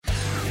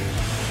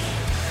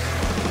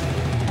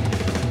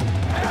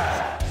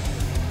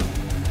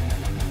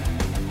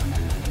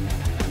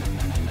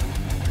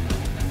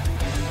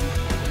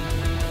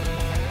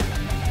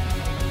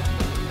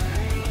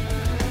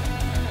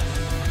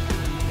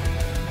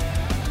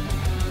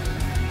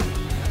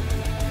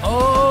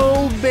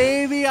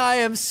I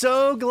am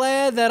so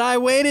glad that I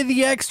waited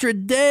the extra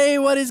day.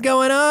 What is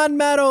going on?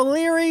 Matt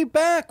O'Leary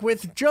back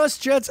with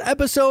Just Jets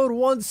episode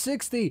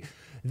 160,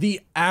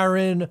 the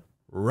Aaron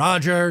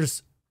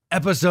Rodgers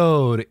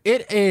episode.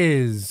 It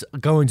is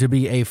going to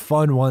be a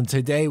fun one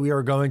today. We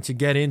are going to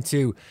get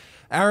into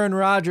Aaron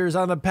Rodgers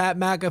on the Pat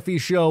McAfee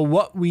show,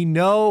 what we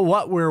know,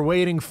 what we're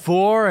waiting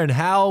for, and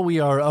how we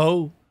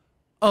are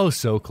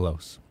so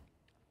close.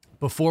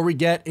 Before we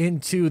get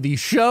into the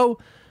show,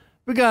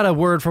 we got a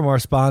word from our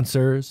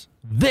sponsors.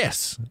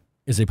 This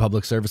is a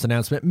public service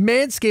announcement.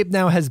 Manscaped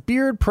now has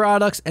beard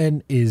products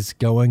and is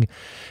going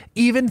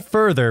even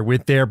further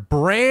with their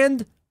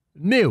brand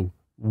new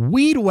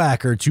Weed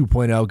Whacker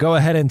 2.0. Go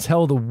ahead and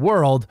tell the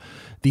world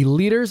the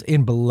leaders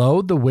in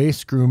below the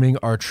waist grooming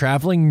are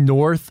traveling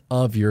north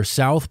of your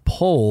South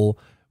Pole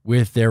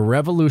with their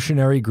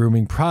revolutionary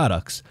grooming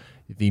products.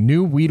 The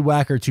new Weed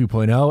Whacker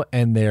 2.0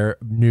 and their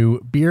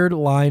new beard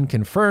line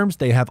confirms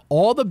they have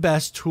all the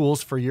best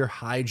tools for your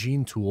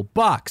hygiene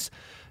toolbox.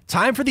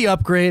 Time for the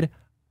upgrade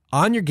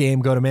on your game.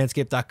 Go to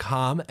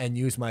manscaped.com and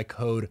use my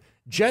code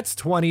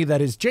JETS20,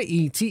 that is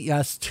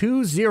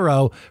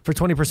JETS20, for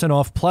 20%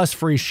 off plus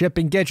free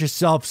shipping. Get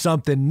yourself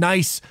something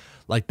nice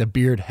like the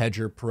Beard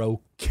Hedger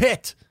Pro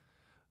Kit.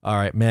 All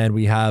right, man,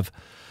 we have...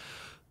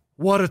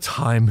 What a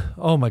time.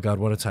 Oh my God,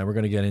 what a time. We're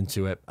going to get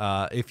into it.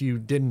 If you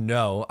didn't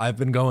know, I've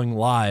been going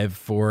live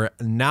for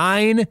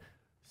 9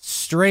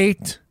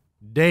 straight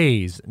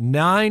days.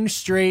 9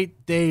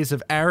 straight days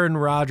of Aaron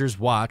Rodgers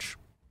watch.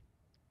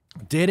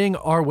 Dating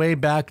our way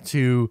back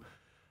to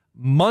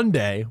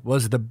Monday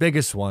was the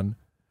biggest one,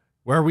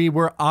 where we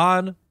were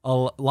on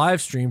a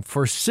live stream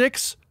for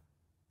 6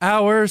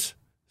 hours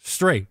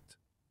straight.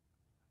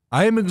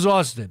 I am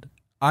exhausted.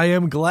 I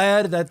am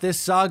glad that this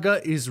saga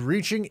is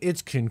reaching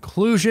its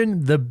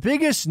conclusion. The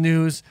biggest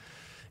news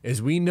is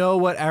we know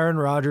what Aaron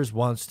Rodgers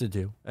wants to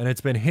do, and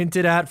it's been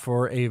hinted at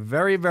for a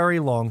very, very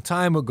long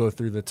time. We'll go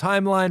through the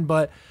timeline,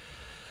 but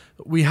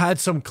we had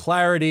some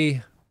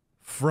clarity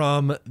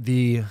from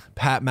the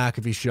Pat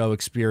McAfee show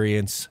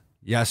experience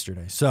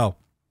yesterday. So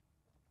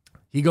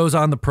he goes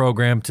on the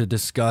program to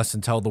discuss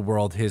and tell the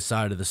world his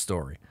side of the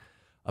story.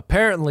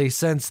 Apparently,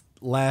 since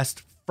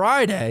last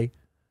Friday,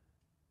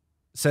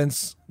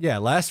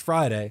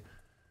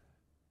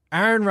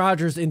 Aaron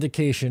Rodgers'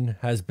 indication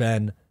has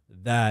been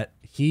that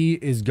he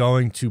is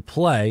going to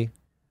play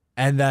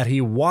and that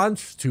he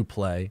wants to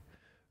play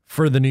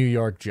for the New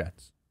York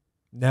Jets.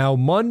 Now,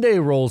 Monday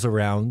rolls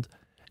around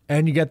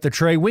and you get the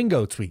Trey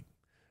Wingo tweet.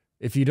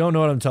 If you don't know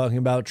what I'm talking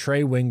about,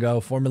 Trey Wingo,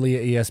 formerly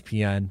at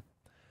ESPN,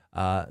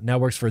 now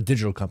works for a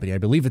digital company. I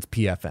believe it's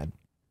PFN.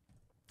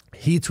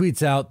 He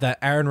tweets out that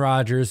Aaron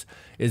Rodgers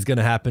is going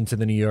to happen to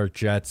the New York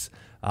Jets.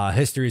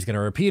 History is going to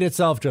repeat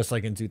itself, just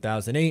like in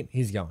 2008.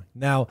 He's going.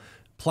 Now,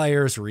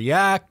 players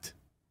react.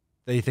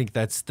 They think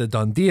that's the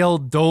done deal.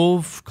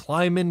 Dove,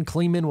 Kleeman,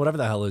 whatever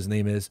the hell his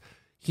name is.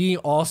 He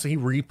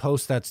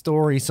reposts that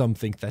story. Some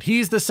think that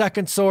he's the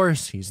second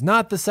source. He's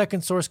not the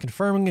second source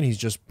confirming it. He's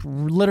just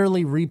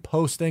literally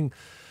reposting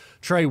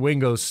Trey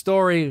Wingo's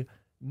story.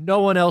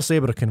 No one else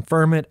able to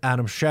confirm it.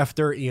 Adam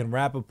Schefter, Ian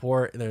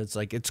Rappaport. It's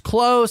like, it's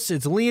close.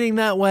 It's leaning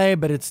that way,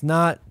 but it's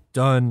not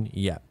done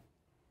yet.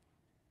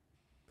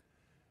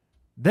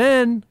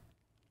 Then,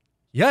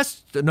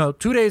 2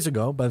 days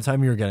ago, by the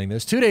time you were getting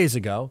this, 2 days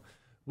ago,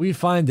 we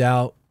find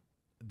out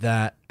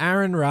that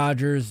Aaron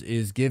Rodgers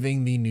is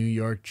giving the New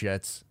York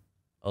Jets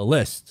a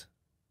list.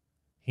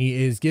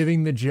 He is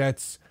giving the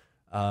Jets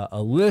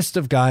a list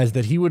of guys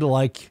that he would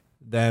like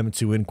them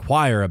to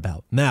inquire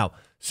about. Now,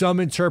 some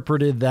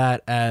interpreted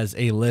that as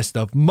a list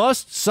of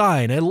must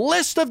sign, a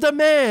list of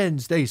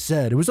demands, they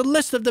said. It was a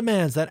list of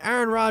demands that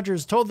Aaron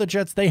Rodgers told the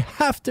Jets they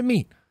have to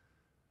meet.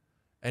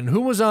 And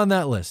who was on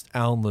that list?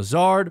 Allen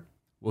Lazard,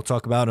 we'll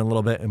talk about in a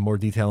little bit, in more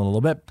detail in a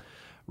little bit.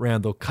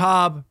 Randall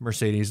Cobb,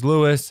 Mercedes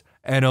Lewis,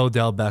 and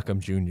Odell Beckham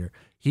Jr.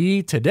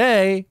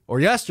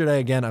 Yesterday,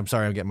 again, I'm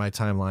sorry, I'm getting my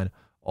timeline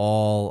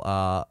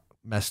all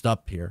messed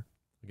up here.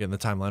 I'm getting the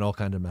timeline all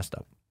kind of messed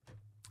up.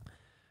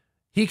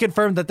 He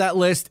confirmed that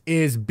list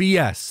is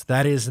BS.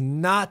 That is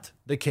not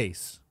the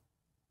case.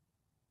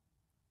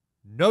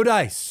 No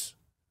dice.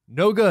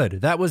 No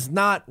good. That was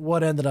not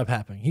what ended up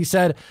happening. He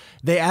said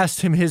they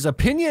asked him his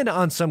opinion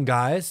on some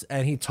guys,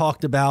 and he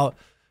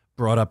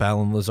brought up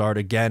Allen Lazard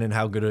again and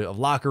how good a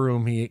locker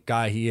room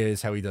guy he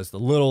is, how he does the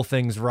little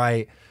things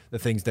right, the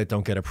things that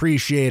don't get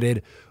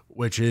appreciated,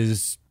 which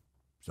is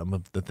some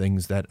of the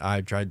things that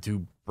I tried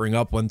to bring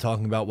up when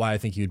talking about why I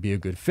think he would be a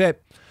good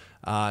fit.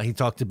 He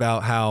talked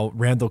about how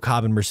Randall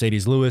Cobb and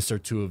Mercedes Lewis are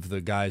two of the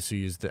guys who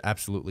he's the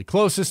absolutely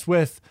closest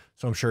with.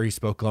 So I'm sure he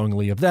spoke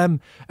glowingly of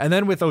them. And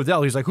then with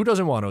Odell, he's like, who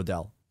doesn't want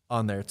Odell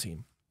on their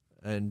team?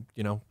 And,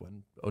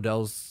 when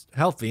Odell's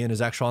healthy and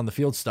is actual on the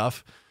field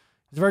stuff,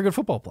 he's a very good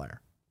football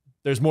player.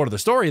 There's more to the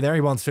story there.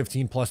 He wants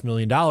 $15+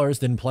 million,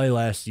 didn't play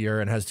last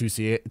year, and has two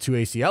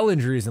ACL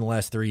injuries in the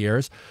last 3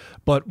 years.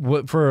 But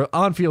for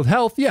on-field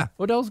health, yeah,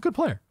 Odell's a good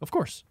player, of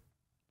course.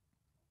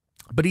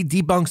 But he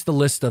debunks the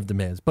list of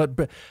demands.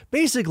 But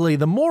basically,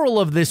 the moral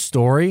of this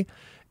story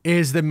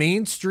is the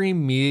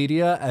mainstream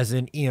media, as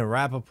in Ian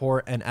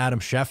Rappaport and Adam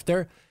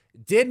Schefter,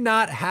 did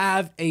not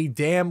have a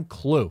damn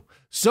clue.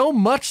 So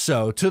much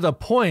so to the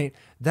point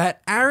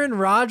that Aaron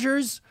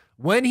Rodgers,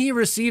 when he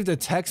received a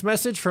text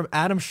message from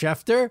Adam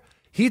Schefter,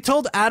 he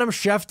told Adam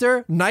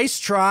Schefter, nice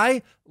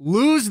try,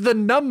 lose the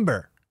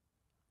number,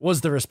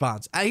 was the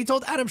response. He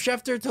told Adam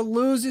Schefter to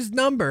lose his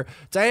number.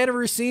 Diana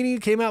Rossini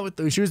came out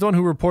with, she was the one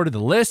who reported the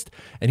list,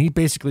 and he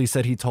basically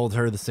said he told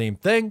her the same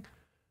thing.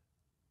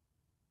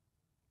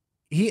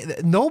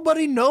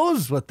 Nobody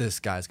knows what this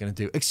guy's going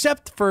to do,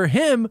 except for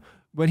him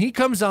when he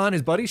comes on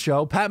his buddy's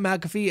show, Pat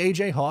McAfee,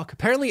 AJ Hawk.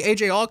 Apparently,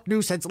 AJ Hawk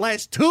knew since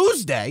last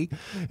Tuesday.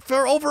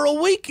 For over a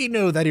week, he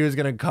knew that he was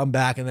going to come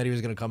back and that he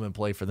was going to come and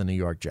play for the New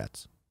York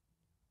Jets.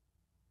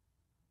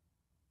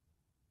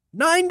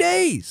 9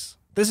 days.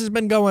 This has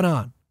been going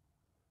on.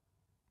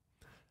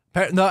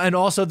 No, and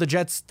also the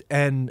Jets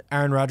and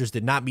Aaron Rodgers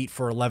did not meet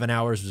for 11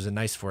 hours. It was a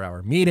nice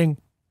 4-hour meeting.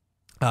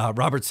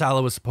 Robert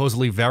Saleh was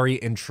supposedly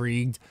very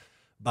intrigued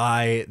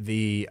by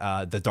the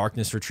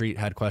darkness retreat,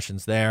 had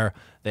questions there.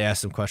 They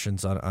asked him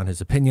questions on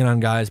his opinion on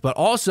guys, but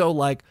also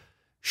like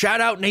shout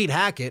out Nate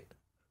Hackett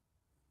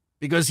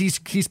because he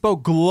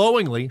spoke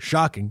glowingly,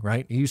 shocking,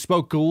 right? He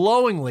spoke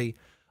glowingly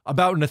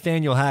about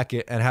Nathaniel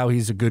Hackett and how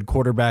he's a good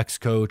quarterbacks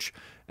coach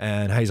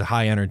and how he's a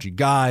high energy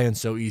guy and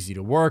so easy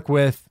to work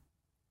with.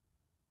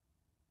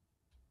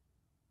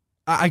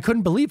 I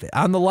couldn't believe it.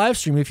 On the live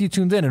stream, if you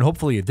tuned in, and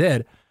hopefully you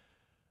did,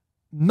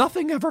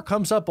 nothing ever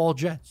comes up all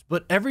Jets,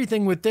 but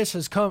everything with this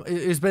has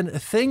been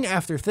thing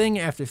after thing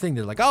after thing.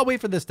 They're like, oh,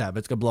 wait for this tab.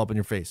 It's going to blow up in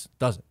your face.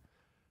 Doesn't.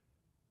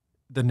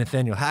 The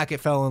Nathaniel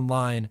Hackett fell in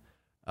line.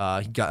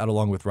 He got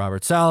along with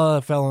Robert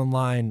Saleh, fell in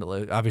line.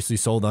 Obviously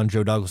sold on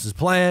Joe Douglas's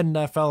plan,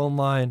 that fell in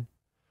line.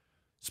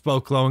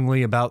 Spoke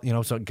glowingly about,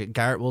 so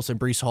Garrett Wilson,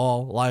 Breece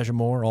Hall, Elijah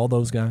Moore, all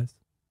those guys.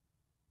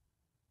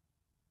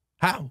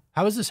 How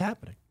is this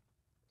happening?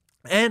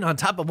 And on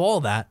top of all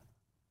that,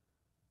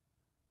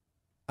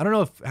 I don't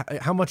know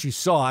how much you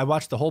saw. I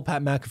watched the whole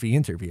Pat McAfee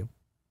interview.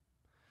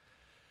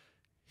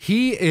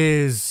 He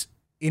is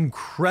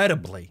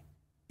incredibly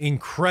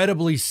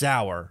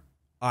sour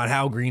on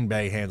how Green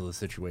Bay handled the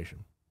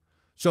situation.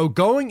 So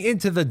going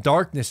into the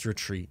darkness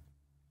retreat,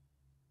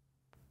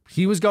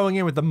 he was going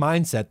in with the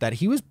mindset that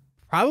he was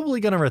probably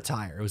going to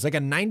retire. It was like a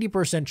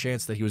 90%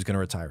 chance that he was going to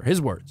retire. His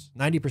words,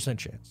 90%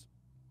 chance.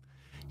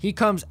 He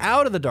comes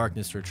out of the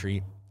darkness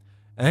retreat,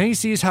 and he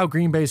sees how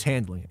Green Bay's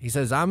handling it. He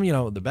says, I'm,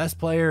 the best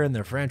player in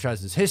their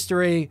franchise's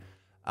history.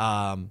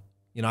 I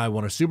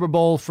won a Super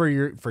Bowl for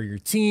your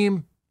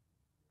team.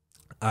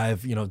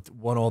 I've,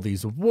 won all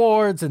these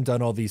awards and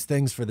done all these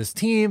things for this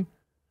team.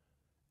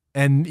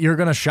 And you're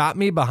going to shot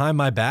me behind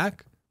my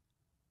back?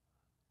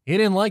 He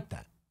didn't like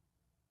that.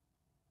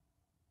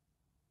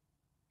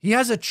 He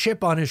has a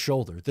chip on his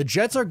shoulder. The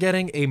Jets are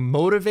getting a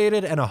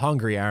motivated and a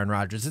hungry Aaron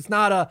Rodgers. It's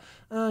not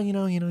I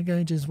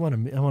just want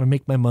to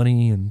make my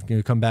money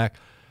and come back.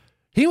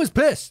 He was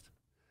pissed.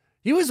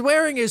 He was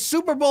wearing his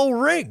Super Bowl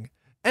ring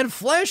and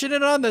flashing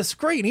it on the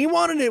screen. He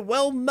wanted it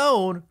well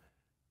known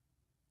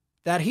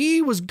that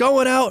he was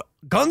going out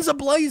guns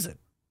a-blazing,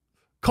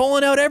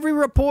 calling out every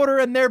reporter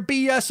and their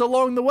BS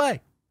along the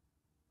way.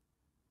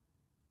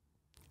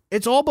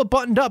 It's all but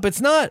buttoned up.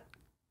 It's not,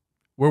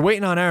 we're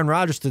waiting on Aaron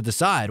Rodgers to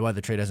decide why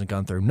the trade hasn't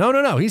gone through.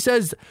 No. He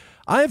says,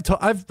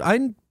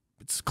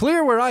 it's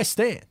clear where I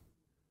stand.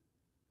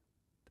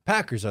 The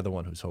Packers are the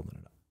one who's holding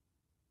it up.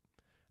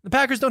 The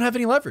Packers don't have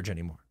any leverage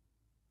anymore.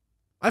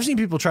 I've seen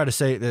people try to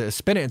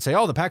spin it and say,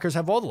 oh, the Packers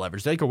have all the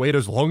leverage. They can wait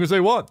as long as they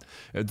want.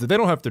 They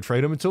don't have to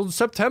trade him until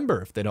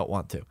September if they don't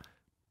want to.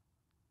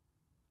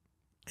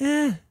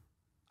 I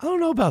don't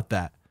know about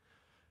that.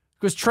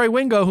 Because Trey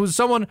Wingo, who's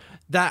someone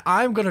that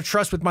I'm going to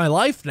trust with my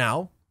life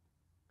now,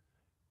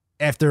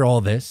 after all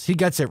this, he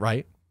gets it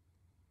right.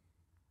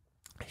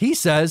 He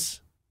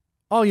says,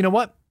 oh, you know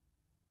what?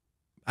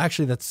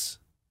 Actually, that's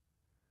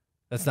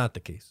not the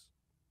case.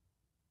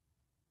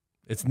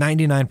 It's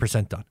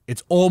 99% done.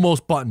 It's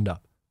almost buttoned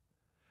up.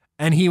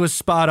 And he was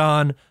spot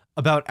on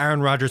about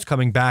Aaron Rodgers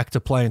coming back to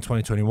play in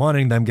 2021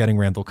 and them getting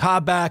Randall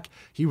Cobb back.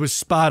 He was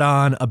spot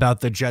on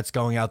about the Jets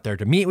going out there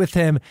to meet with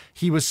him.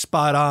 He was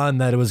spot on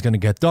that it was going to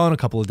get done a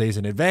couple of days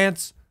in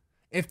advance.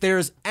 If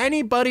there's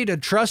anybody to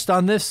trust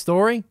on this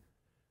story,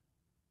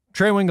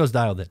 Trey Wingo's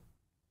dialed in.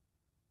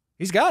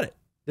 He's got it.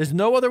 There's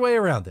no other way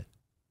around it.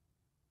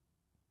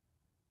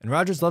 And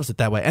Rodgers loves it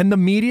that way. And the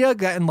media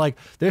getting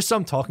there's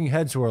some talking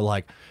heads who are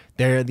like,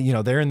 they're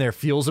in their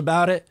feels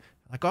about it.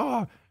 Like,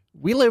 oh,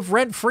 we live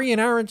rent free in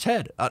Aaron's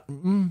head. I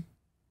don't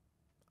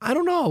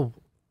know.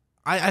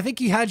 I think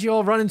he had you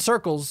all running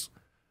circles,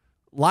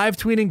 live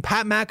tweeting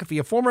Pat McAfee,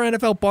 a former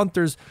NFL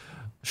punter's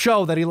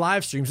show that he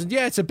live streams. And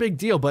yeah, it's a big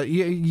deal, but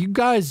you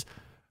guys,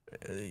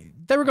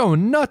 they were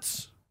going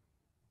nuts.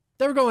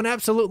 They were going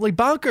absolutely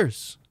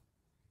bonkers.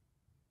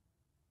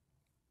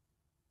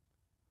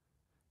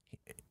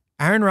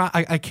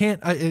 I can't,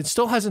 it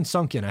still hasn't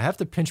sunk in. I have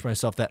to pinch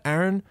myself that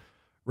Aaron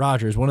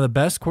Rodgers, one of the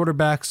best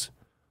quarterbacks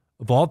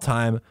of all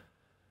time,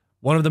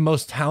 one of the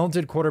most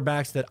talented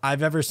quarterbacks that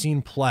I've ever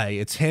seen play.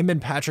 It's him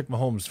and Patrick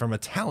Mahomes from a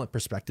talent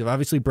perspective.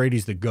 Obviously,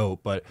 Brady's the GOAT,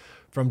 but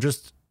from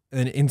just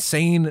an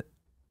insane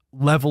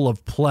level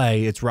of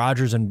play, it's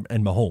Rodgers and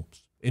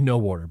Mahomes in no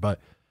order. But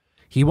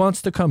he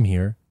wants to come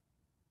here,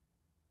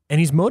 and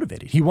he's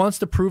motivated. He wants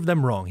to prove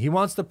them wrong. He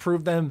wants to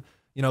prove them,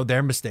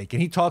 their mistake.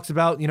 And he talks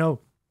about,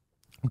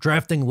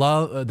 drafting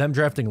Love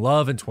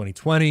in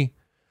 2020.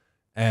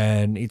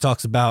 And he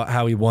talks about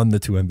how he won the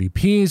 2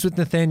 MVPs with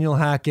Nathaniel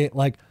Hackett.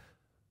 Like,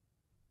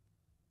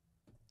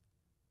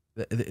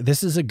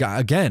 this is a guy,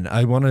 again,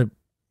 I want to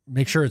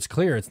make sure it's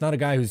clear. It's not a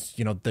guy who's,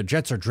 the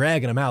Jets are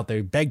dragging him out.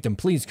 They begged him,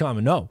 please come.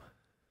 And no,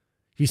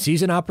 he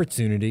sees an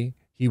opportunity.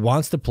 He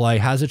wants to play,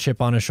 has a chip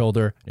on his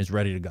shoulder, is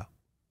ready to go.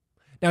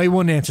 Now, he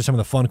wouldn't answer some of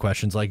the fun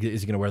questions, like,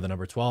 is he going to wear the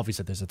number 12? He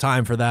said there's a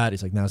time for that.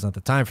 He's like, now's not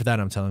the time for that.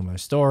 I'm telling my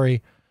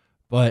story.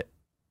 But,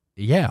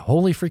 yeah,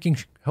 holy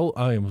freaking,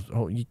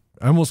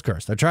 I almost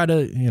cursed. I tried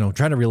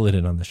to reel it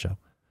in on the show.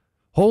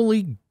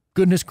 Holy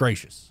goodness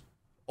gracious.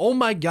 Oh,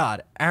 my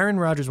God. Aaron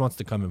Rodgers wants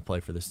to come and play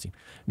for this team.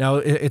 Now,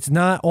 it's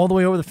not all the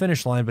way over the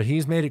finish line, but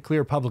he's made it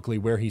clear publicly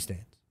where he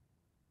stands.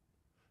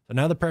 So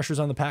now the pressure's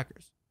on the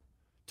Packers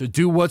to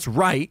do what's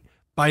right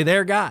by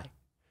their guy,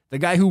 the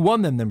guy who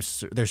won them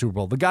their Super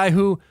Bowl, the guy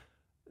who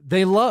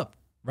they love,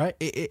 right?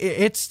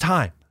 It's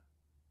time.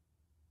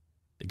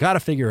 They got to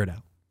figure it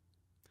out.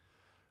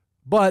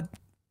 But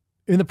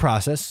in the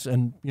process,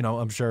 and,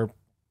 I'm sure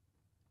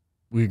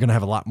we're going to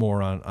have a lot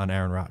more on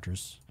Aaron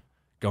Rodgers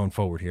going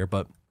forward here,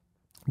 but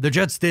the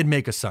Jets did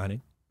make a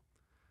signing,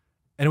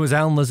 and it was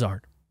Allen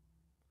Lazard.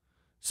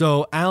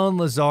 So Allen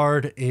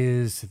Lazard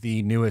is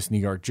the newest New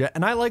York Jet,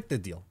 and I like the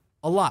deal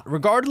a lot.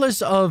 Regardless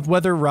of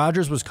whether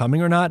Rodgers was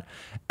coming or not,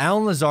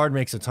 Allen Lazard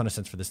makes a ton of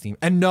sense for this team.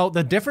 And no,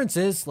 the difference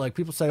is, like,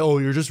 people say, oh,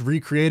 you're just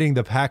recreating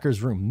the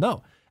Packers room.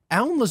 No,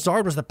 Allen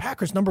Lazard was the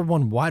Packers' number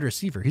 1 wide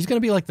receiver. He's going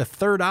to be like the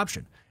third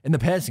option in the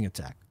passing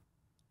attack.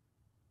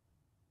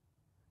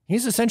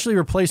 He's essentially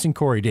replacing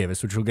Corey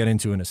Davis, which we'll get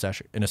into in a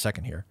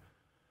second here.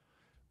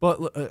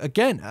 But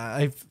again,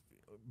 I've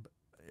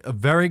a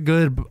very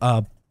good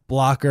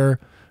blocker,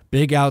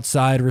 big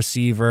outside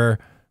receiver,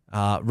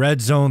 red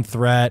zone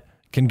threat,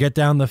 can get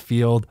down the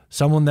field,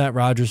 someone that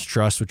Rodgers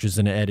trusts, which is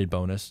an added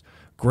bonus.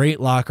 Great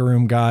locker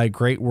room guy,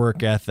 great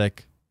work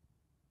ethic.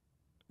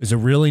 Is a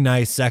really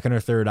nice second or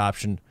third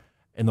option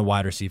in the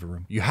wide receiver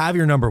room. You have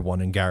your number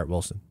 1 in Garrett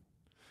Wilson.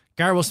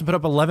 Garrett Wilson put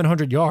up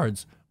 1,100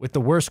 yards with the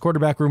worst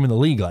quarterback room in the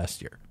league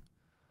last year.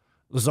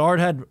 Lazard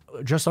had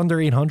just under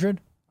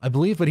 800, I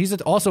believe, but he's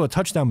also a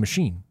touchdown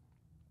machine.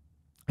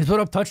 He's put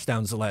up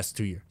touchdowns the last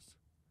 2 years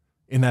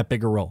in that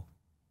bigger role.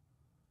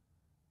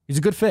 He's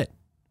a good fit.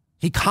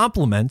 He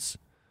complements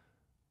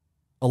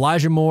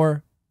Elijah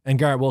Moore and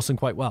Garrett Wilson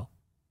quite well.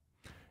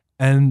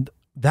 And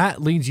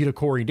that leads you to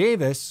Corey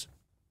Davis,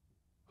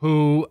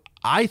 who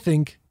I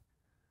think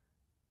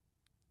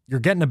you're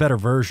getting a better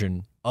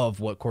version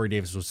of what Corey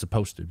Davis was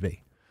supposed to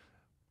be.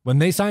 When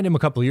they signed him a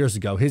couple of years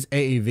ago, his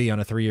AAV on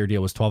a 3-year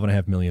deal was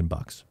 $12.5 million.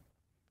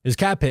 His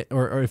cap hit,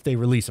 or if they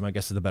release him, I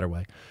guess is the better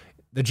way.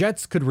 The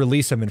Jets could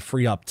release him and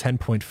free up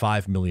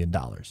 $10.5 million.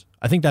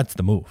 I think that's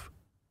the move.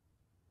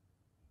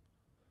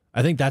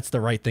 I think that's the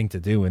right thing to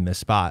do in this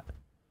spot.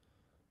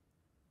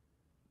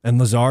 And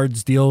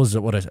Lazard's deal is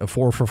a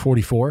 4 for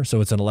 44, so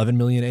it's an $11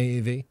 million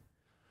AAV.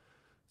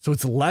 So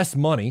it's less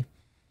money,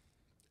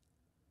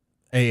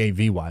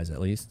 AAV-wise at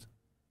least.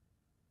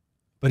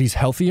 But he's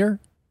healthier,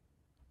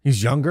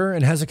 he's younger,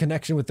 and has a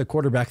connection with the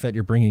quarterback that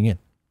you're bringing in.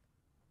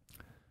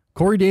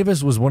 Corey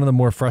Davis was one of the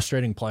more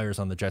frustrating players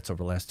on the Jets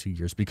over the last 2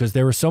 years because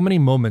there were so many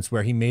moments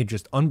where he made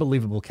just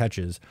unbelievable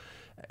catches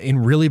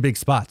in really big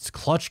spots,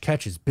 clutch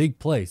catches, big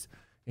plays.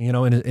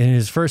 In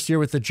his first year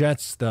with the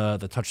Jets,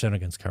 the touchdown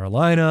against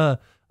Carolina,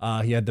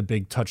 he had the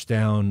big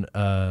touchdown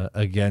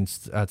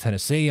against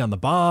Tennessee on the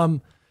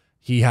bomb.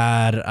 He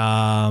had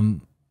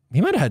he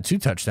might have had 2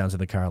 touchdowns in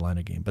the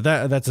Carolina game, but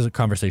that's a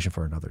conversation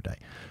for another day.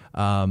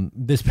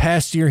 This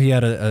past year, he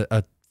had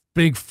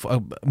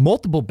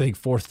multiple big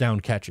fourth down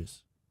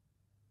catches.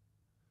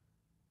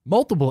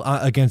 Multiple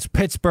against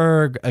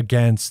Pittsburgh,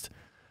 against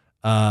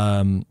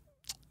the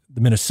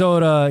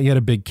Minnesota. He had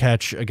a big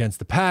catch against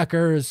the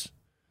Packers.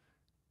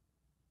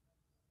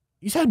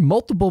 He's had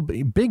multiple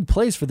big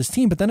plays for this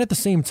team, but then at the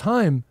same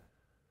time,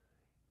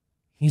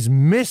 he's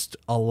missed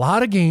a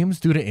lot of games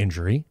due to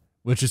injury,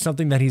 which is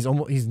something that he's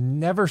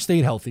never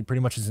stayed healthy. Pretty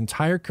much his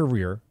entire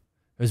career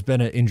has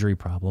been an injury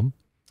problem.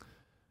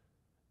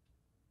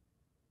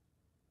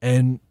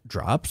 And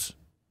drops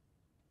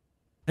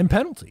and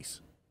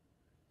penalties.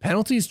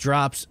 Penalties,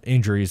 drops,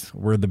 injuries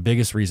were the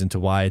biggest reason to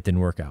why it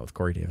didn't work out with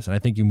Corey Davis. And I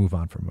think you move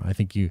on from him. I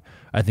think you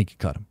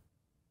cut him.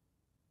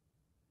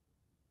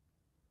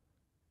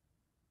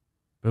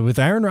 But with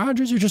Aaron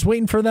Rodgers, you're just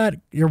waiting for that.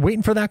 You're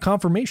waiting for that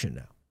confirmation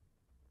now.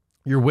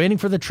 You're waiting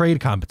for the trade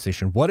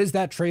compensation. What is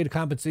that trade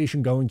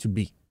compensation going to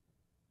be?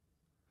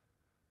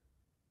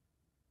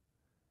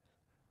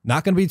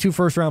 Not going to be 2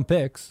 first-round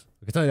picks.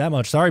 I can tell you that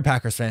much. Sorry,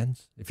 Packers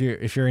fans. If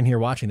you're in here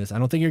watching this, I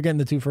don't think you're getting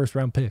the 2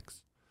 first-round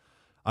picks.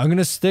 I'm going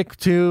to stick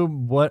to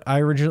where I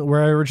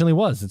originally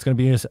was. It's going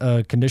to be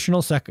a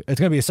conditional second. It's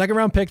going to be a second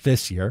round pick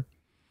this year,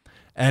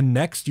 and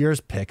next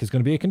year's pick is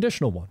going to be a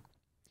conditional one.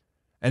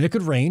 And it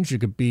could range. It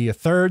could be a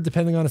third,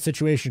 depending on the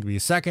situation. It could be a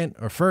second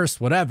or first,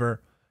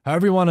 whatever.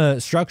 However you want to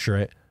structure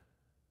it.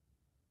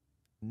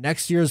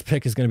 Next year's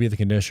pick is going to be the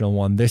conditional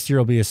one. This year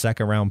will be a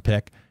second round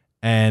pick,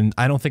 and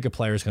I don't think a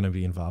player is going to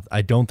be involved.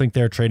 I don't think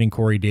they're trading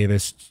Corey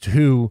Davis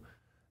to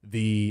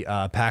the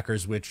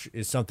Packers, which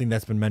is something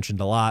that's been mentioned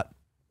a lot.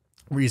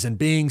 Reason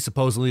being,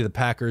 supposedly the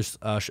Packers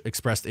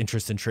expressed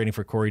interest in trading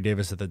for Corey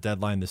Davis at the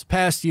deadline this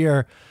past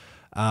year.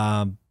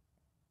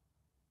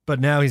 But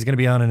now he's going to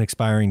be on an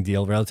expiring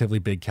deal, relatively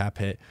big cap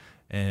hit,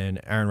 and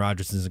Aaron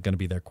Rodgers isn't going to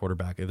be their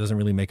quarterback. It doesn't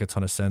really make a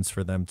ton of sense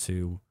for them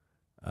to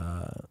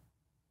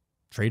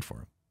trade for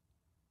him.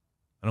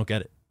 I don't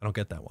get it. I don't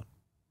get that one.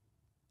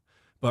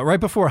 But right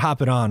before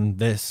hopping on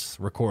this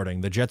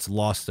recording, the Jets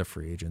lost a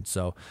free agent.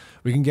 So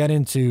we can get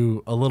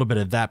into a little bit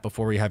of that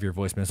before we have your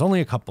voicemails. Only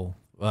a couple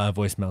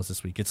voicemails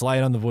this week. It's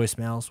light on the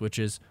voicemails, which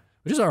is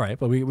all right,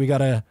 but we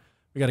gotta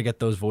get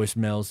those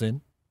voicemails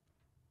in.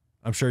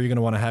 I'm sure you're gonna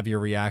want to have your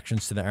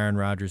reactions to the Aaron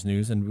Rodgers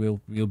news, and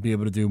we'll be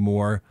able to do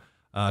more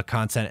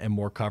content and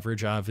more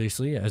coverage,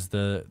 obviously, as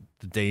the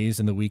days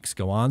and the weeks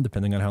go on,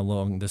 depending on how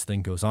long this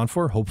thing goes on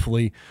for.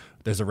 Hopefully,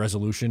 there's a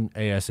resolution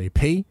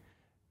ASAP.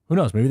 Who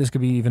knows? Maybe this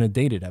could be even a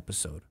dated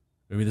episode.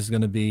 Maybe this is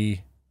going to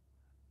be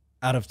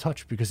out of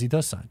touch because he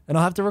does sign. And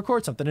I'll have to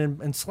record something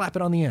and slap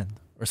it on the end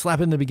or slap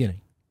it in the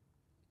beginning.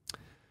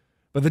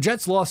 But the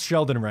Jets lost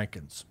Sheldon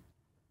Rankins,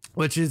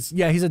 which is,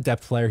 yeah, he's a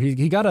depth player.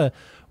 He got a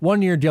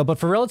one-year deal, but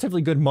for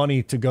relatively good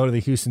money to go to the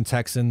Houston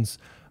Texans.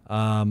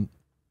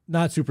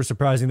 Not super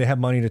surprising. They have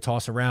money to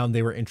toss around.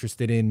 They were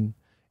interested in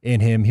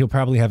him. He'll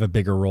probably have a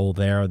bigger role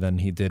there than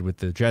he did with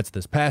the Jets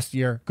this past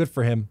year. Good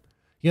for him.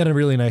 He had a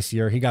really nice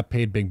year. He got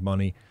paid big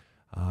money.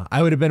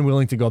 I would have been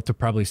willing to go up to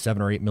probably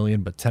 $7 or $8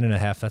 million, but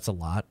 10.5, that's a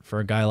lot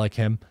for a guy like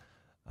him.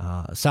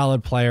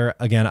 Solid player.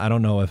 Again, I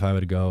don't know if I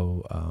would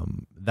go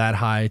that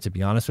high, to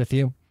be honest with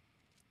you.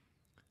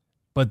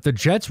 But the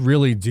Jets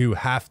really do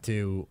have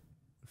to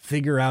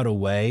figure out a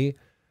way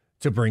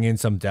to bring in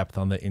some depth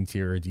on the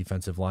interior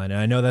defensive line. And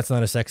I know that's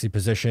not a sexy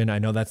position. I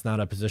know that's not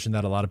a position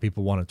that a lot of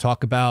people want to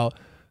talk about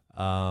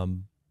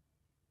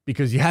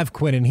because you have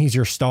Quinn and he's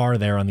your star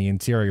there on the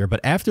interior. But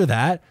after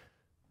that,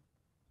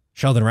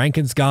 Sheldon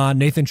Rankins gone.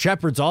 Nathan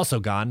Shepard's also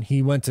gone.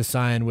 He went to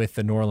sign with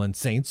the New Orleans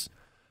Saints.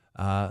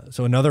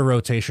 So another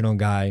rotational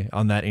guy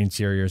on that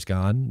interior is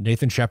gone.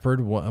 Nathan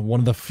Shepard, one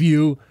of the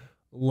few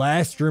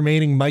last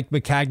remaining Mike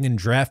McCagnon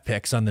draft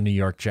picks on the New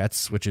York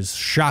Jets, which is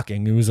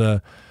shocking. He was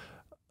a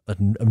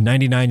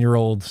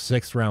 99-year-old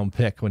sixth-round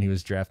pick when he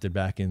was drafted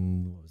back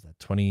in,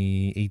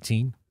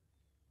 2018?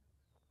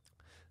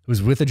 He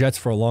was with the Jets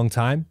for a long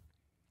time.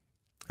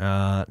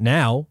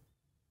 Now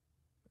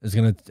is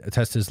going to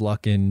test his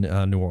luck in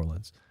New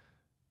Orleans.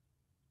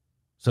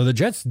 So the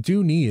Jets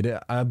do need,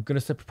 I'm going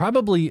to say,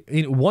 probably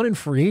one in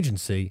free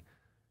agency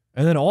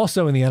and then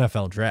also in the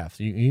NFL draft.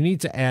 You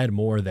need to add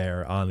more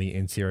there on the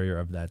interior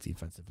of that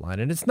defensive line.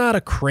 And it's not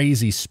a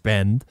crazy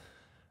spend,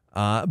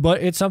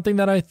 but it's something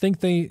that I think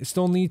they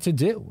still need to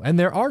do. And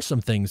there are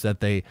some things that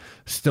they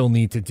still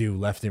need to do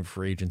left in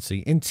free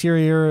agency.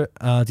 Interior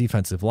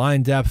defensive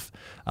line depth.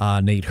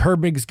 Nate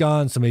Herbig's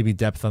gone, so maybe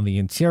depth on the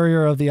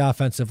interior of the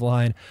offensive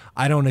line.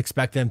 I don't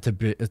expect them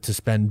to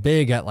spend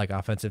big at like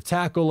offensive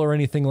tackle or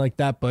anything like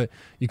that, but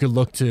you could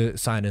look to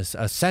sign a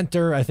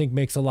center. I think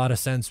makes a lot of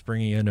sense,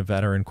 bringing in a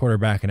veteran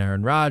quarterback in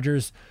Aaron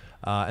Rodgers.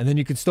 And then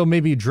you could still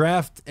maybe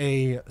draft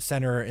a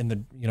center in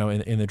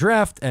the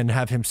draft and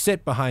have him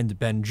sit behind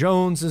Ben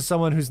Jones as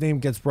someone whose name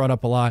gets brought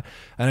up a lot.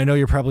 And I know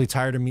you're probably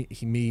tired of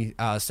me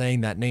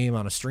saying that name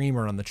on a stream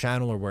or on the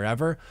channel or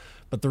wherever.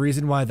 But the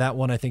reason why that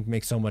one I think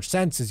makes so much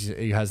sense is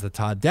he has the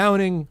Todd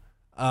Downing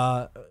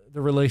the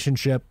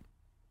relationship.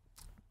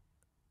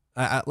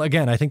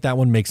 Again, I think that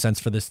one makes sense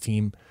for this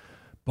team,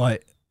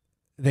 but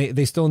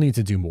they still need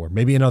to do more.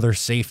 Maybe another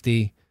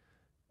safety.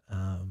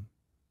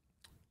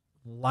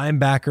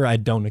 Linebacker, I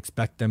don't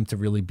expect them to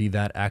really be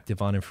that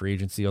active on in free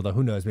agency, although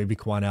who knows, maybe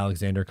Quan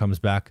Alexander comes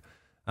back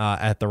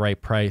at the right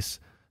price.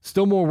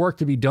 Still more work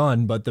to be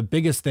done, but the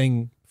biggest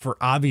thing for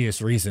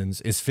obvious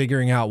reasons is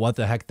figuring out what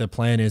the heck the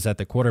plan is at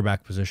the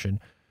quarterback position.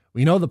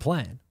 We know the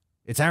plan.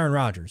 It's Aaron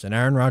Rodgers, and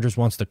Aaron Rodgers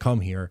wants to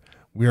come here.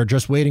 We are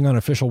just waiting on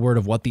official word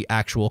of what the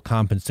actual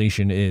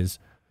compensation is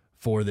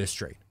for this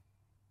trade.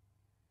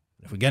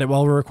 If we get it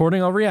while we're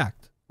recording, I'll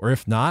react. Or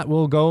if not,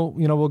 we'll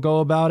go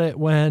about it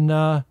when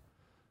the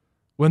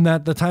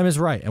time is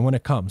right and when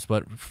it comes.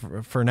 But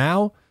for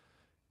now,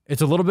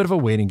 it's a little bit of a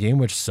waiting game,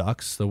 which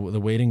sucks. The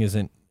waiting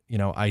isn't,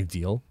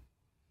 ideal.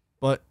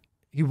 But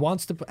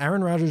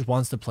Aaron Rodgers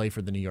wants to play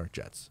for the New York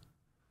Jets.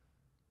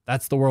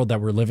 That's the world that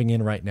we're living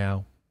in right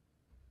now.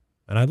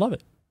 And I love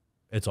it.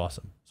 It's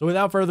awesome. So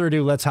without further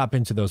ado, let's hop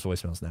into those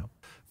voicemails now.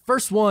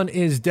 First one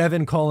is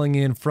Devin calling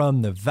in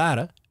from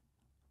Nevada.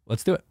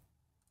 Let's do it.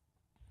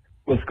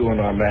 What's going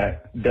on,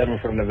 Matt? Devin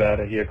from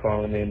Nevada here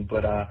calling in,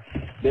 but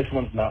this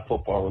one's not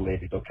football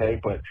related, okay?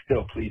 But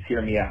still, please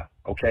hear me out,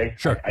 okay?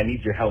 Sure. I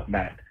need your help,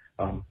 Matt.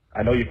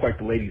 I know you're quite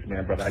the ladies'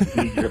 man, brother. I just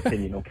need your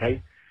opinion,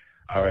 okay?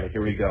 All right,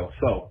 here we go.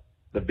 So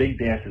the big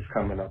dance is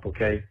coming up,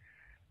 okay?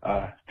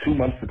 2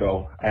 months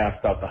ago, I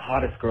asked out the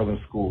hottest girl in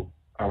school.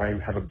 All right,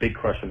 I have a big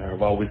crush on her.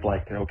 I've always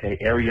liked her, okay?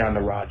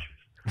 Ariana Rodgers,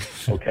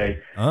 okay?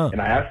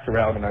 And I asked her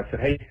out, and I said,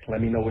 hey,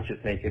 let me know what you're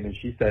thinking. And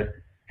she said,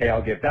 hey,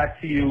 I'll get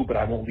back to you, but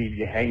I won't leave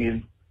you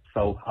hanging,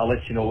 so I'll let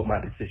you know what my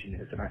decision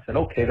is. And I said,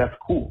 okay, that's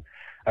cool.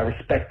 I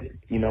respect it.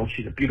 You know,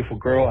 she's a beautiful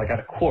girl. I got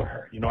to court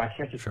her. You know, I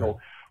can't just go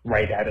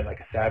right at it like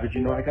a savage.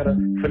 You know, I got to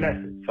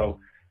finesse it. So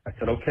I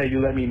said, okay, you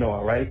let me know,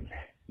 all right?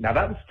 Now,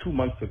 that was 2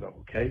 months ago,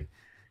 okay?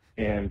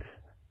 And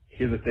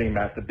here's the thing,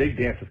 Matt. The big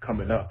dance is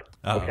coming up,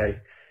 okay?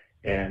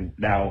 And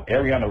now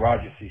Ariana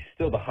Rodgers, she's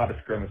still the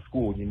hottest girl in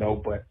school, you know,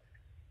 but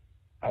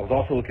I was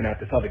also looking at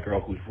this other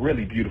girl who's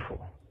really beautiful,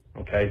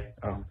 okay?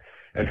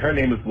 And her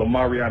name is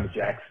Lamariana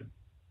Jackson,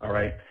 all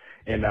right?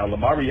 And now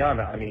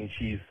Lamariana, I mean,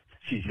 she's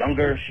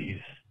younger, she's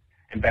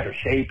in better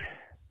shape,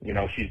 you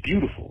know, she's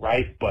beautiful,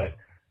 right? But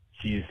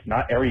she's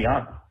not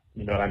Ariana,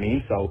 you know what I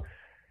mean? So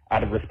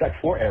out of respect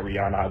for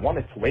Ariana, I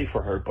wanted to wait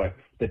for her, but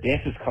the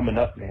dance is coming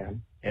up,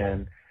 man,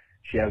 and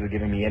she hasn't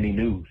given me any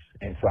news.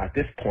 And so at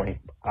this point,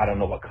 I don't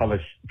know what color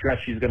dress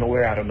she's going to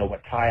wear. I don't know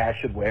what tie I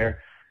should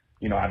wear.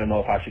 You know, I don't know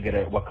if I should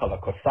get what color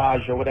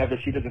corsage or whatever.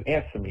 She doesn't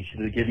answer me. She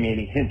doesn't give me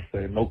any hints.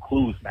 There are no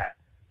clues, Matt.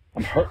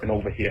 I'm hurting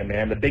over here,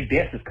 man. The big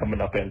dance is coming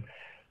up, and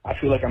I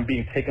feel like I'm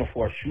being taken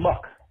for a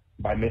schmuck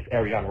by Miss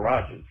Ariana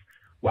Rodgers,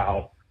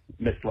 while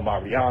Miss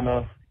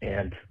Lamariana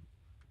and,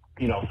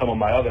 you know, some of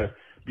my other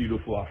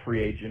beautiful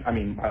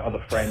my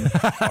other friends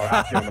are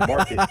out there in the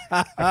market.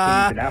 I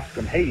can't even ask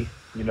them, hey,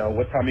 you know,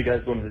 what time you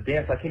guys going to the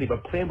dance? I can't even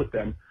plan with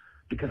them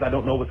because I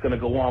don't know what's going to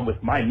go on with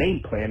my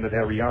main plan with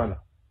Ariana.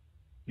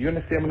 You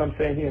understand what I'm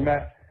saying here,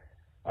 Matt?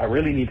 I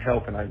really need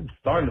help, and I'm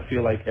starting to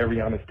feel like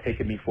Ariana's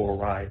taking me for a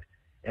ride,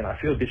 and I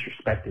feel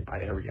disrespected by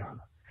Ariana.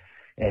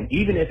 And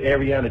even if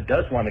Ariana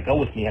does want to go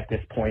with me at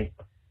this point,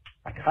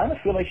 I kind of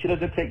feel like she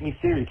doesn't take me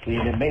seriously,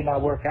 and it may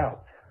not work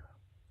out.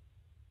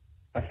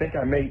 I think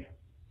I may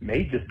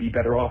just be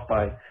better off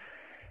by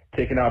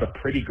taking out a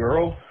pretty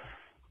girl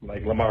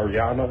like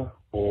Lamariana,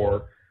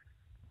 or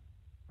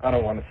I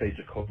don't want to say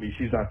Jacoby.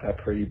 She's not that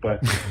pretty, but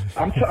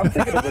I'm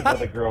thinking of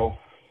another girl,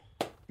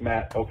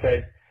 Matt,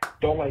 okay?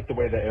 Don't like the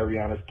way that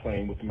Ariana's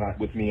playing with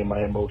me and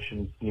my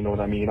emotions. You know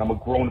what I mean? I'm a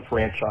grown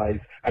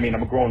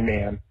I'm a grown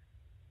man,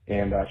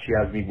 and she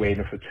has me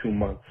waiting for 2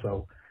 months.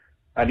 So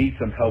I need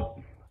some help.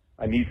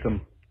 I need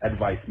some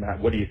advice, Matt.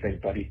 What do you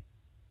think, buddy?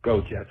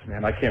 Go Jets,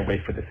 man. I can't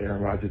wait for this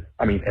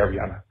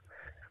Ariana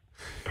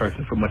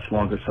person for much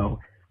longer. So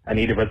I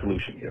need a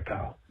resolution here,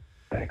 pal.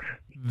 Thanks.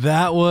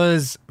 That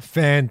was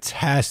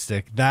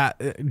fantastic.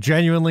 That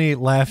genuinely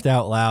laughed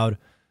out loud.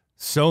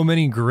 So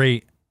many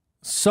great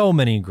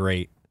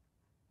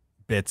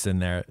bits in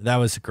there. That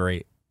was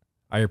great.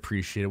 I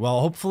appreciate it. Well,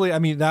 hopefully, I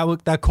mean,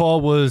 that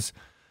call was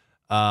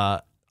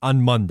on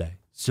Monday.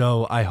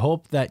 So I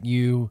hope that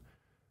you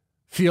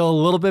feel a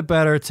little bit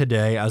better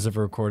today as of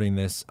recording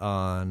this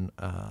on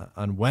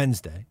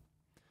Wednesday.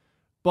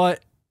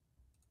 But,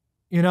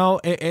 you know,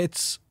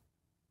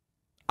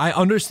 I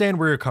understand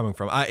where you're coming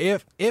from.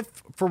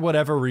 If for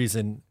whatever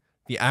reason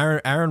the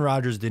Aaron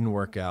Rodgers didn't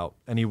work out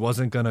and he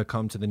wasn't going to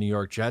come to the New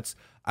York Jets,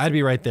 I'd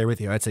be right there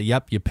with you. I'd say,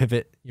 yep, you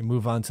pivot, you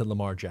move on to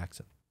Lamar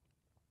Jackson.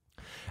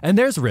 And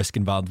there's risk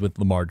involved with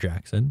Lamar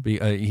Jackson.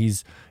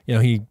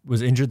 He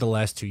was injured the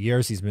last 2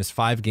 years. He's missed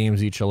 5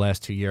 games each the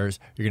last 2 years.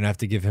 You're going to have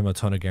to give him a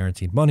ton of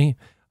guaranteed money,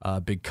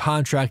 big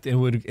contract,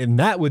 and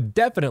that would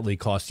definitely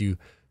cost you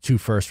 2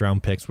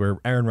 first-round picks, where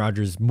Aaron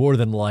Rodgers, more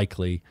than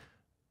likely,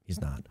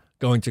 he's not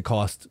going to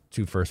cost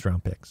 2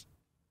 first-round picks.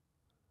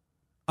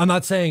 I'm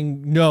not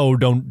saying no,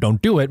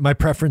 don't do it. My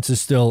preference is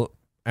still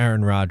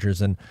Aaron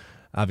Rodgers, and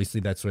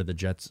obviously that's where the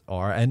Jets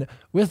are. And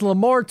with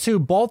Lamar too,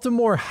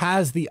 Baltimore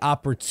has the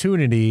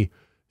opportunity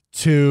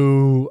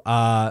to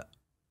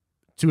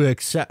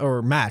accept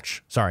or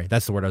match. Sorry,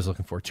 that's the word I was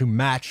looking for. To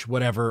match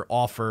whatever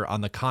offer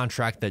on the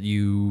contract that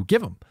you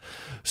give him.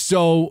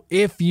 So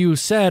if you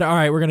said, all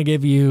right, we're going to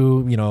give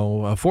you,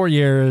 4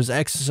 years,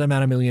 X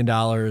amount of $1 million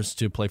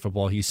to play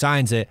football, he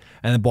signs it,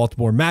 and then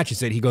Baltimore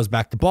matches it, he goes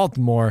back to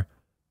Baltimore,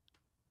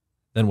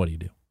 then what do you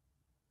do?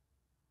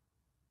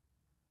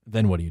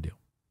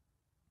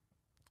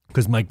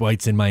 Because Mike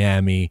White's in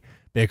Miami,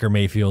 Baker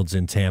Mayfield's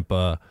in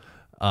Tampa,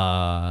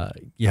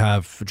 you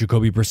have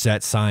Jacoby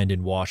Brissett signed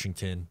in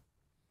Washington.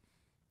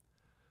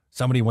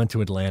 Somebody went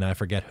to Atlanta. I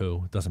forget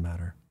who. It doesn't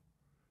matter.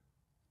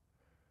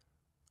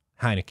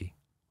 Heineke,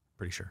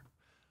 pretty sure.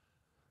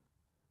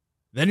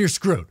 Then you're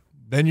screwed.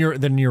 Then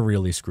you're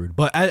really screwed.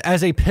 But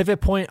as a pivot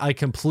point, I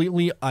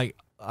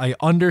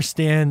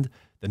understand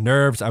the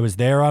nerves. I was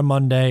there on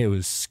Monday. It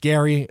was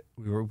scary.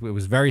 It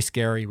was very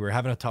scary. We were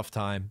having a tough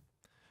time.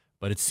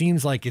 But it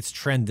seems like it's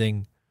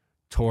trending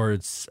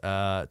towards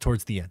the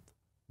end,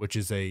 which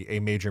is a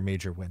major,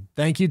 major win.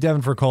 Thank you,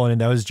 Devin, for calling in.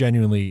 That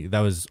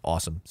was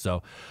awesome.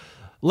 So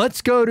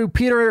let's go to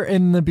Peter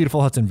in the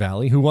beautiful Hudson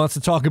Valley, who wants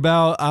to talk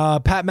about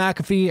Pat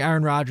McAfee,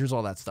 Aaron Rodgers,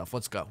 all that stuff.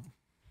 Let's go.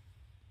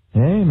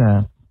 Hey,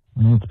 man.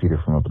 It's Peter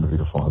from up in the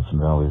beautiful Hudson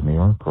Valley of New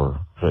York, or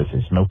should I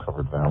say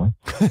snow-covered valley,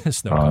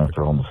 Snow-covered.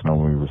 after all the snow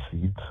we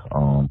received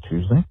on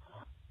Tuesday.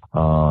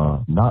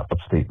 Not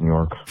upstate New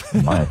York,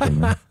 in my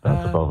opinion.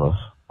 That's above us,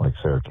 like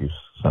Syracuse,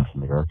 central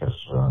New York, as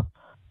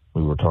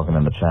we were talking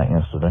in the chat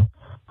yesterday.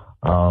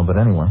 But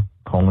anyway,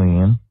 calling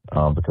in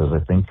because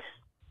I think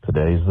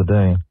today's the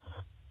day.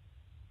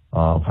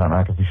 Pat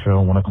McAfee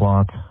show, 1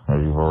 o'clock,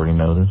 as you've already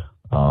noted.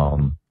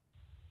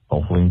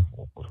 Hopefully,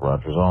 with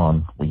Rodgers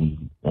on, we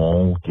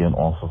all get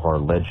off of our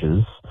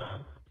ledges.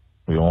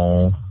 We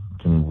all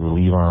can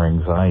relieve our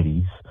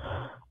anxieties,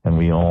 and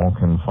we all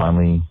can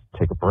finally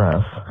take a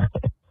breath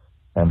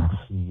and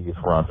see if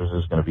Rodgers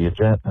is going to be a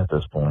Jet at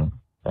this point.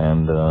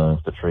 And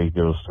if the trade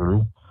goes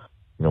through,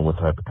 what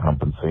type of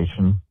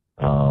compensation.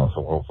 So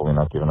hopefully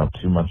not giving up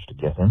too much to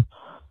get him.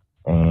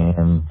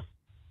 And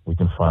we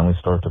can finally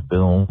start to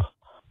build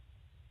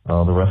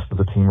the rest of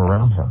the team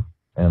around him.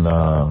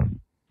 And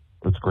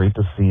it's great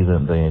to see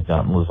that they had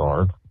gotten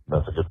Lazard.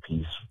 That's a good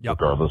piece,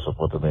 regardless of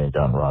whether they had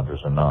gotten Rodgers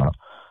or not.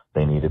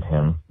 They needed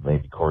him.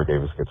 Maybe Corey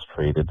Davis gets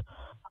traded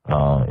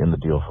in the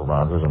deal for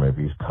Rodgers, or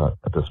maybe he's cut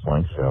at this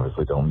point, because you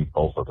obviously don't need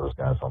both of those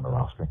guys on the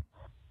roster.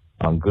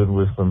 I'm good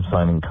with them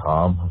signing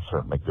Cobb. I'm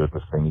certainly good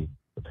with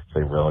if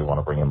they really want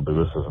to bring in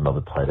Lewis as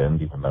another tight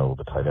end, even though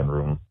the tight end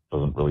room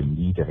doesn't really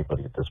need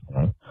anybody at this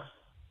point.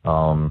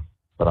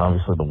 But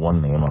obviously the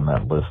one name on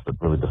that list that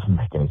really doesn't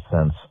make any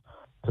sense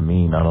to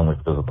me, not only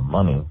because of the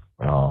money,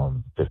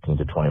 15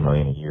 to 20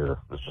 million a year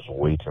is just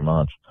way too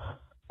much,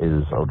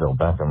 is Odell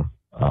Beckham.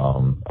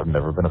 I've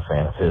never been a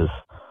fan of his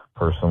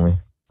personally.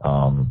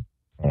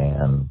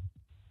 And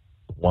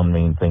one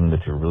main thing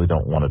that you really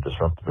don't want to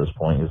disrupt at this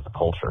point is the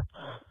culture.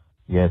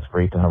 Yeah, it's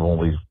great to have all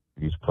these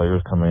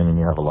players come in and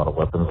you have a lot of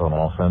weapons on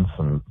offense,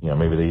 and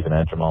maybe they even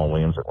add Jamal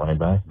Williams at running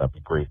back. That'd be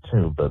great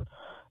too. But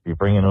if you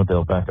bring in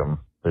Odell Beckham,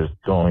 there's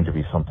going to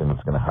be something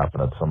that's going to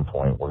happen at some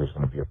point where he's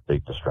going to be a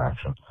big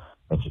distraction,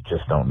 and you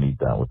just don't need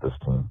that with this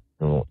team.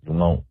 You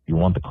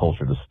want the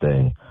culture to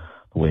stay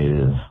the way it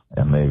is,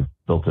 and they've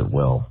built it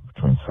well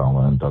between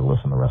Saleh and Douglas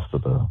and the rest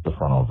of the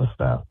front office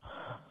staff.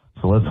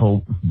 So let's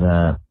hope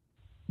that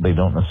they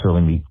don't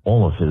necessarily meet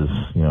all of his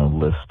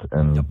list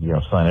and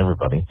sign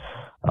everybody,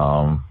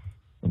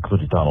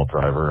 including Donald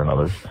Driver and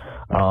others.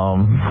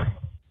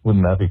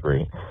 Wouldn't that be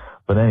great?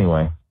 But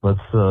anyway, let's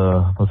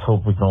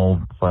hope we can all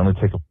finally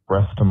take a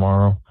breath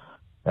tomorrow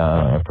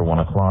after 1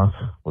 o'clock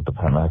with the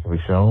Pat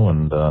McAfee show,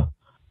 and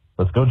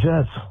let's go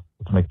Jets.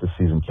 Let's make this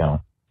season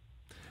count.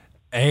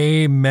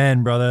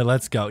 Amen, brother.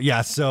 Let's go.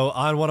 Yeah, so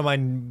on one of my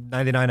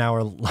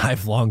 99-hour live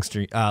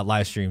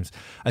streams,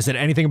 I said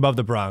anything above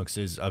the Bronx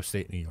is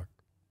upstate New York,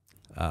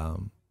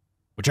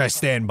 which I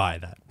stand by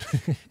that.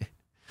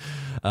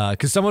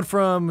 Because someone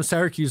from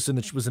Syracuse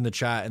was in the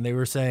chat, and they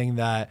were saying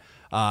that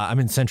I'm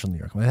in central New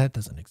York. Well, that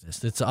doesn't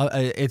exist. It's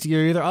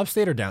you're either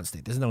upstate or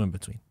downstate. There's no in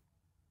between.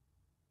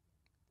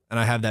 And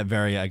I have that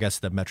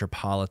the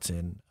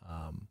metropolitan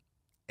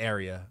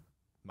area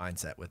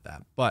mindset with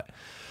that. But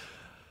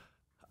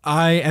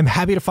I am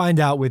happy to find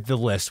out with the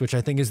list, which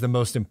I think is the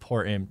most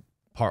important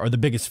part, or the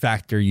biggest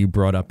factor you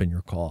brought up in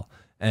your call.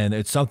 And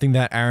it's something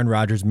that Aaron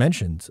Rodgers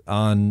mentioned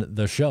on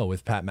the show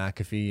with Pat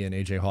McAfee and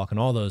AJ Hawk and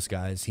all those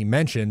guys. He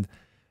mentioned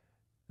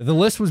the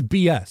list was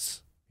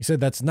BS. He said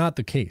that's not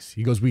the case.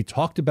 He goes, we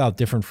talked about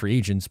different free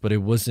agents, but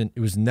it was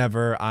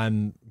never,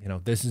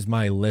 this is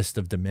my list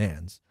of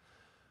demands.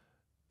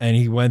 And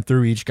he went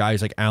through each guy.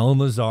 He's like Alan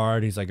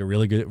Lazard. He's like a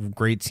really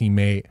great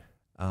teammate.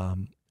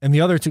 And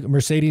the other two,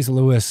 Mercedes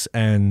Lewis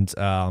and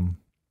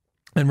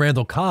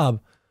Randall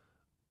Cobb,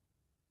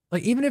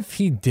 like even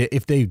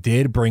if they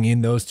did bring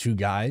in those two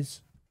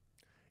guys,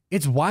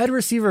 it's wide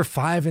receiver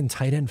 5 and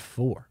tight end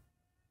 4.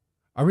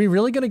 Are we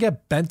really going to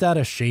get bent out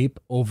of shape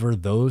over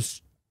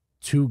those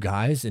two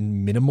guys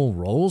in minimal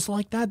roles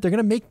like that? They're going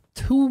to make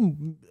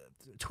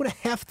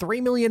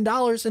 $2.5-3 million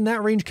in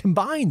that range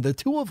combined, the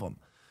two of them.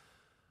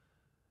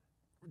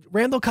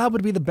 Randall Cobb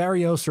would be the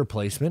Barrios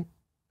replacement,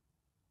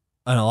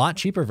 and a lot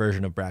cheaper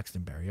version of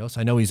Braxton Berrios.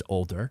 I know he's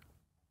older,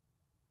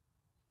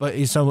 but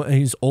he's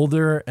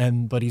older,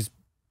 but he's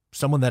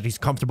someone that he's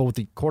comfortable with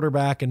the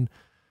quarterback. And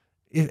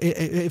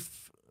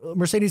if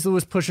Mercedes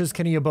Lewis pushes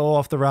Kenny Yeboah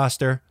off the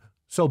roster,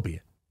 so be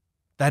it.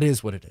 That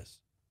is what it is.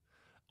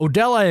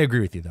 Odell, I agree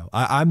with you, though.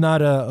 I'm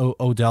not a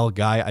Odell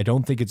guy. I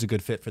don't think it's a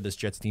good fit for this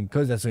Jets team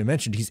because, as we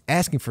mentioned, he's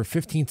asking for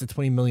 $15 to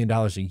 $20 million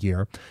a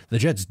year. The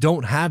Jets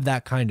don't have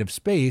that kind of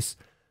space.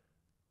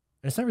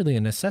 It's not really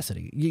a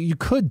necessity. You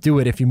could do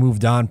it if you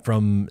moved on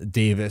from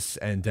Davis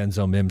and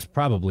Denzel Mims,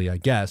 probably, I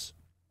guess.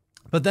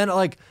 But then,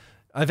 I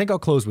think I'll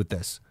close with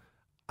this.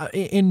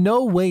 In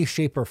no way,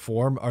 shape, or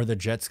form are the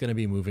Jets going to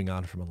be moving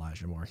on from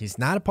Elijah Moore. He's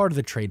not a part of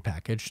the trade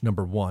package,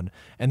 number one,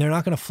 and they're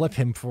not going to flip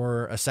him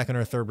for a second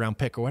or third round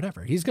pick or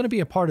whatever. He's going to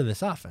be a part of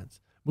this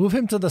offense. Move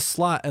him to the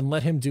slot and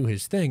let him do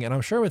his thing, and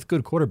I'm sure with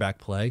good quarterback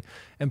play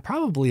and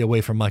probably away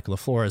from Mike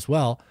LaFleur as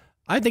well,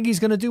 I think he's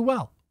going to do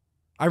well.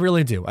 I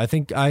really do. I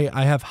think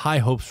I have high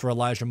hopes for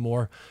Elijah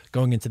Moore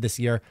going into this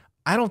year.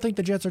 I don't think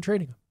the Jets are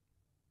trading him.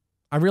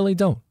 I really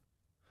don't.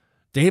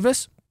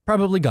 Davis,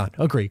 Probably gone.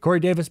 Agree.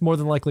 Corey Davis, more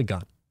than likely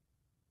gone.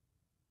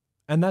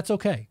 And that's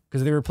okay,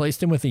 because they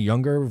replaced him with a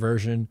younger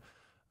version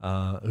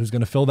who's going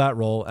to fill that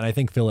role, and I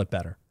think fill it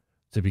better,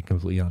 to be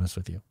completely honest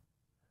with you.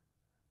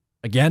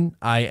 Again,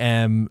 I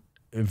am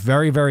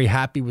very, very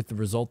happy with the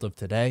result of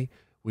today.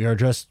 We're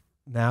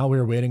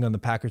waiting on the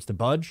Packers to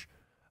budge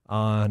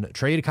on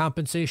trade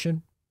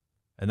compensation,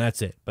 and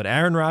that's it. But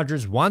Aaron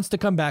Rodgers wants to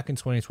come back in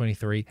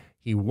 2023.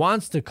 He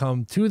wants to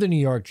come to the New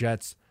York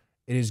Jets.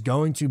 It is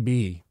going to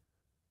be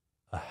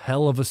a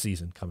hell of a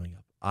season coming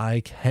up.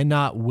 I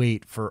cannot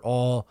wait for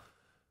all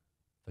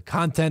the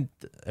content,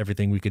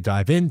 everything we could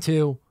dive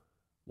into,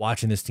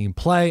 watching this team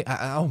play.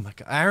 Oh my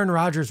God, Aaron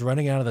Rodgers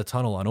running out of the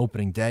tunnel on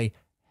opening day.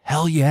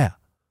 Hell yeah.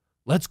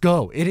 Let's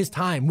go. It is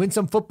time. Win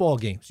some football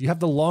games. You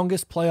have the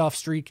longest playoff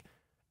streak,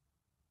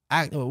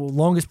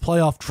 longest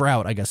playoff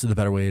drought, I guess is the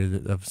better way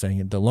of saying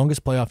it. The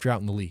longest playoff drought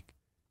in the league.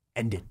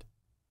 End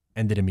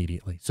it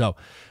immediately. So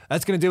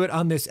that's going to do it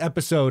on this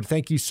episode.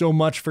 Thank you so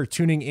much for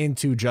tuning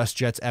into Just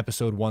Jets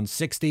episode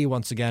 160.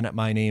 Once again,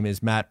 my name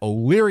is Matt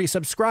O'Leary.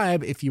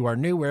 Subscribe if you are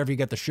new, wherever you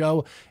get the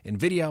show, in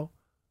video,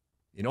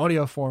 in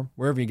audio form,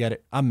 wherever you get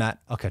it. I'm Matt.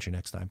 I'll catch you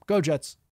next time. Go Jets.